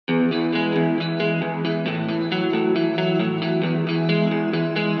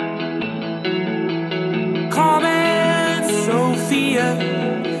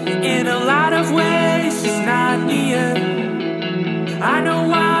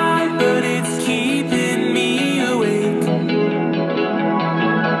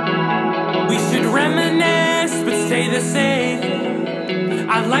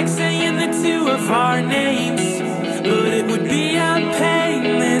like saying the two of our names, but it would be a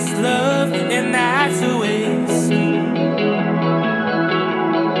painless love, and that's a waste.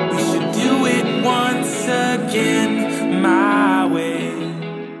 We should do it once again, my way.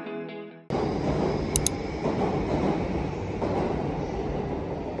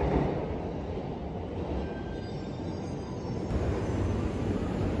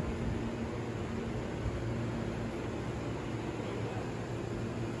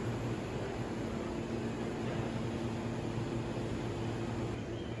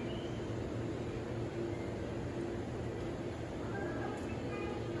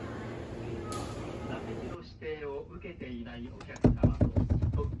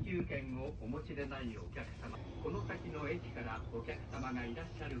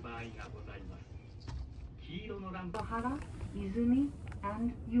 Ohara, Izumi,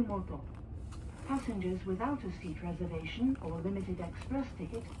 and Yumoto. Passengers without a seat reservation or limited express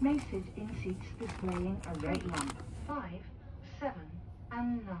ticket may sit in seats displaying a red lamp. 5, 7,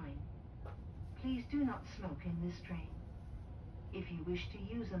 and 9. Please do not smoke in this train. If you wish to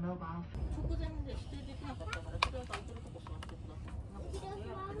use a mobile phone.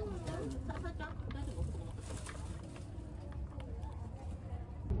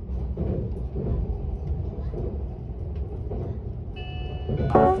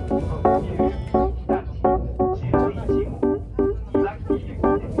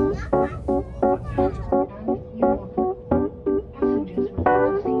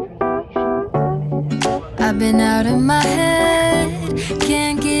 I've been out of my head,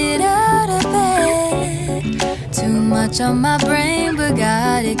 can't get out of bed. Too much on my brain, but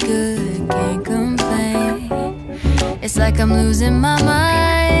got it good, can't complain. It's like I'm losing my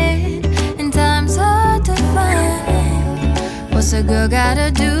mind, and time's hard to find. What's a girl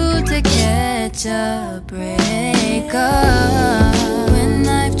gotta do to catch a break up? When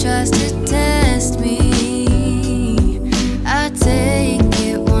life tries to test me, I take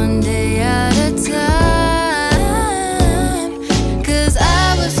it one day at a time. 'Cause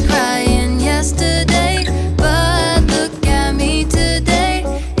I was crying yesterday, but look at me today.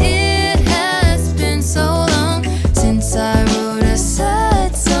 It has been so long since I wrote a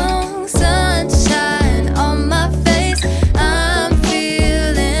sad song. Sunshine on my face, I'm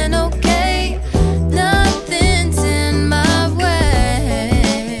feeling okay. Nothing's in my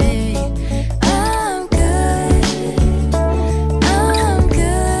way. I'm good, I'm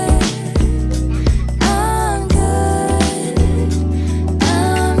good, I'm good,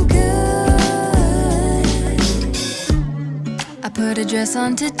 I'm good. I put a dress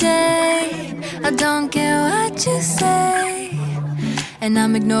on today, I don't care what you say. And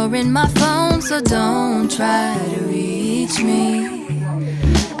I'm ignoring my phone, so don't try to reach me.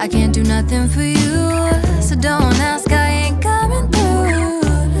 I can't do nothing for you, so don't ask, I ain't coming through.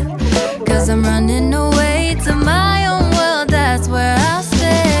 'Cause I'm running away to my own world, that's where I'll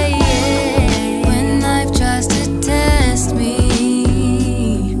stay. When life tries to test me,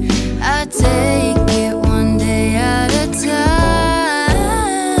 I take it one day at a time.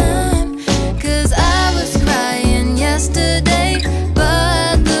 'Cause I was crying yesterday,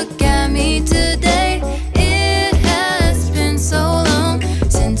 but look at me today. It has been so long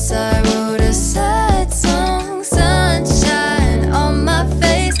since I wrote a sad song. Sunshine on my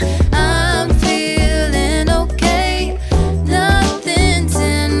face, I'm feeling okay. Nothing's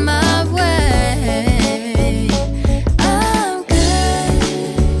in my way. I'm good,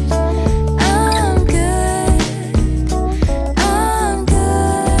 I'm good, I'm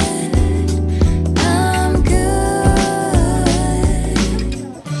good, I'm good.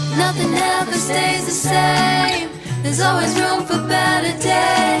 Nothing ever stays the same, there's always room for better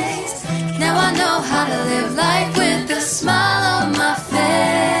days. Now I know how to live life with a smile on my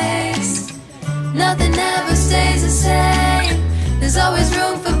face. Nothing ever stays the same, there's always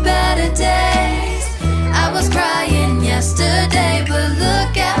room for better days. I was crying yesterday, but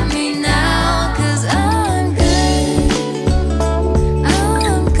look at me now. 'Cause I'm good,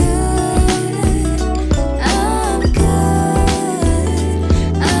 I'm good, I'm good,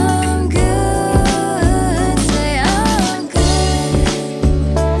 I'm good. Say I'm good,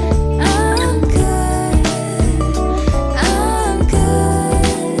 I'm good, I'm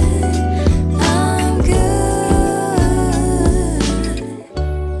good, I'm good.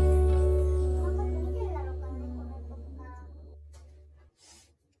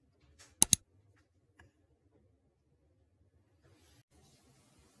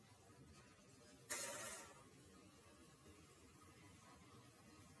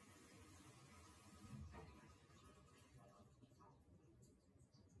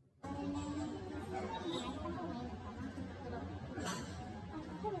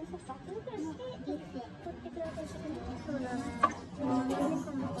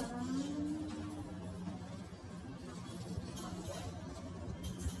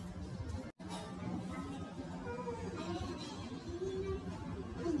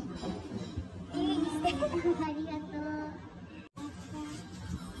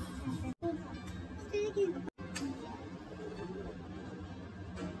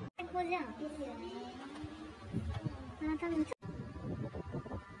 じゃん。ですよね。多分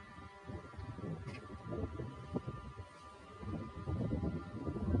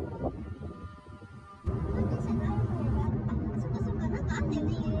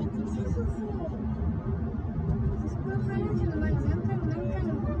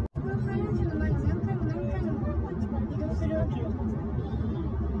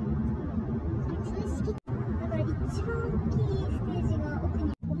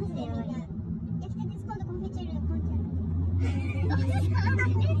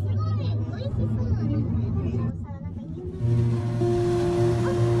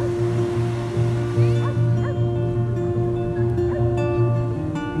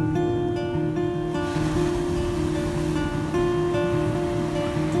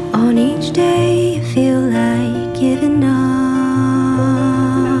On each day you feel like giving up.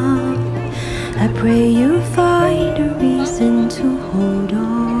 I pray you find a reason to hold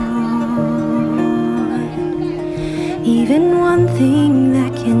on. Even one thing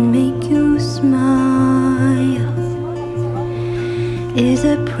that can make you smile is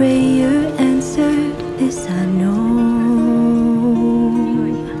a prayer answered, this I know.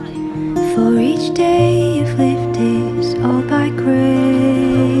 For each day you've lived is all by grace.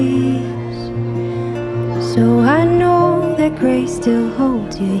 So I know that grace still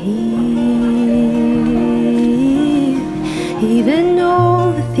holds you here. Even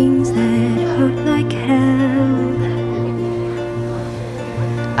though the things that hurt like hell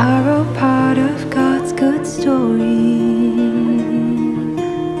are all part of God's good story.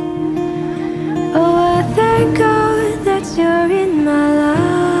 Oh, I thank God that you're in my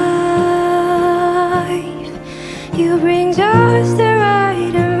life. You bring just the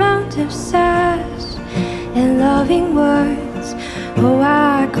right amount of sass and loving words. Oh,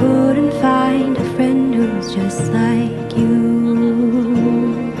 I couldn't find a friend who's just like you.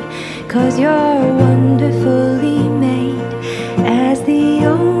 'Cause you're wonderfully made as the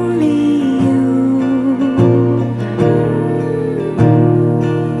only you.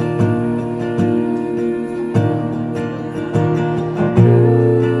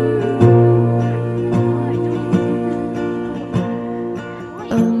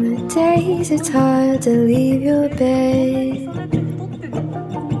 On the days it's hard to leave your bed,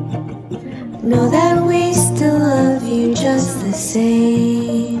 know that we still love you just the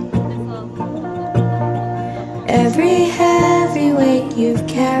same. Every heavy weight you've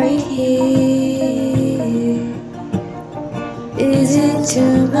carried here, is it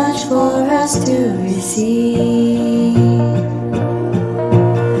too much for us to receive?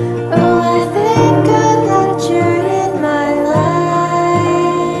 Oh, I thank God that you're in my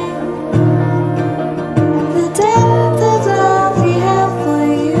life. The depth of love we have for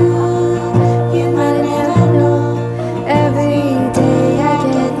you, you might never know. Every day I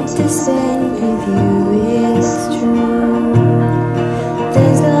get to spend with you is true.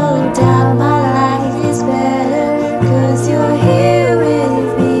 There's no doubt my life is better 'cause you're here with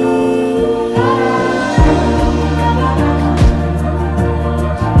me.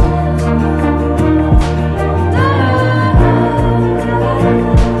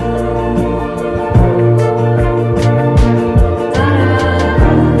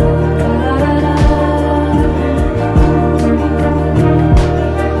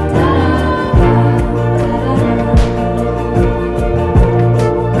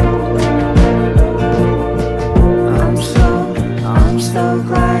 I'm so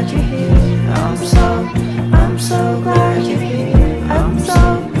glad you're here. I'm so glad you're here. I'm so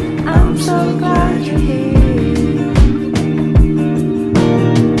glad you're here. I'm so glad you're here.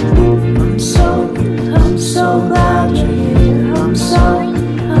 I'm so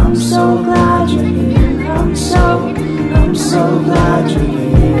glad you're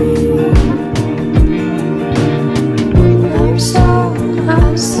here.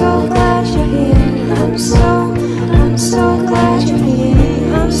 I'm so glad you're here. I'm so glad you're here.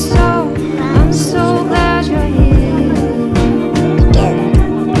 I'm so glad you're here. I'm so glad you're here.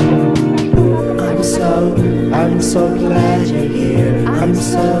 I'm so glad you're here.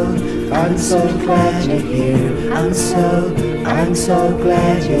 I'm so glad you're here. I'm so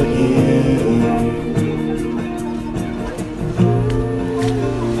glad you're here.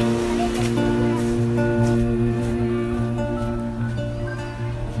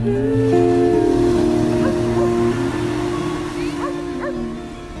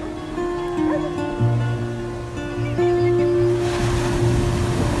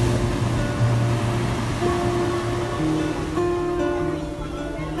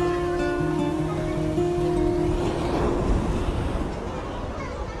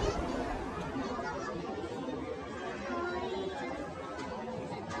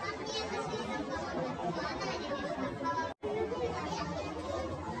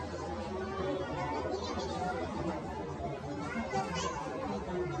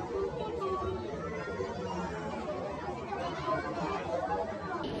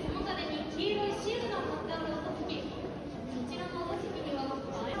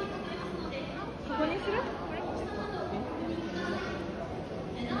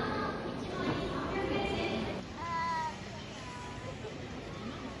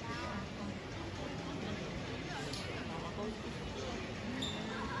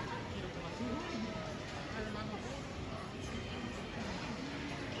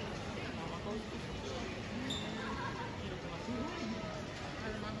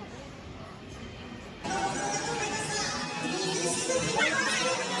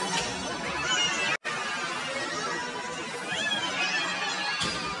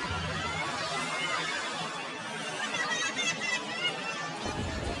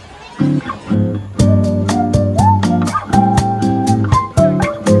 Bye.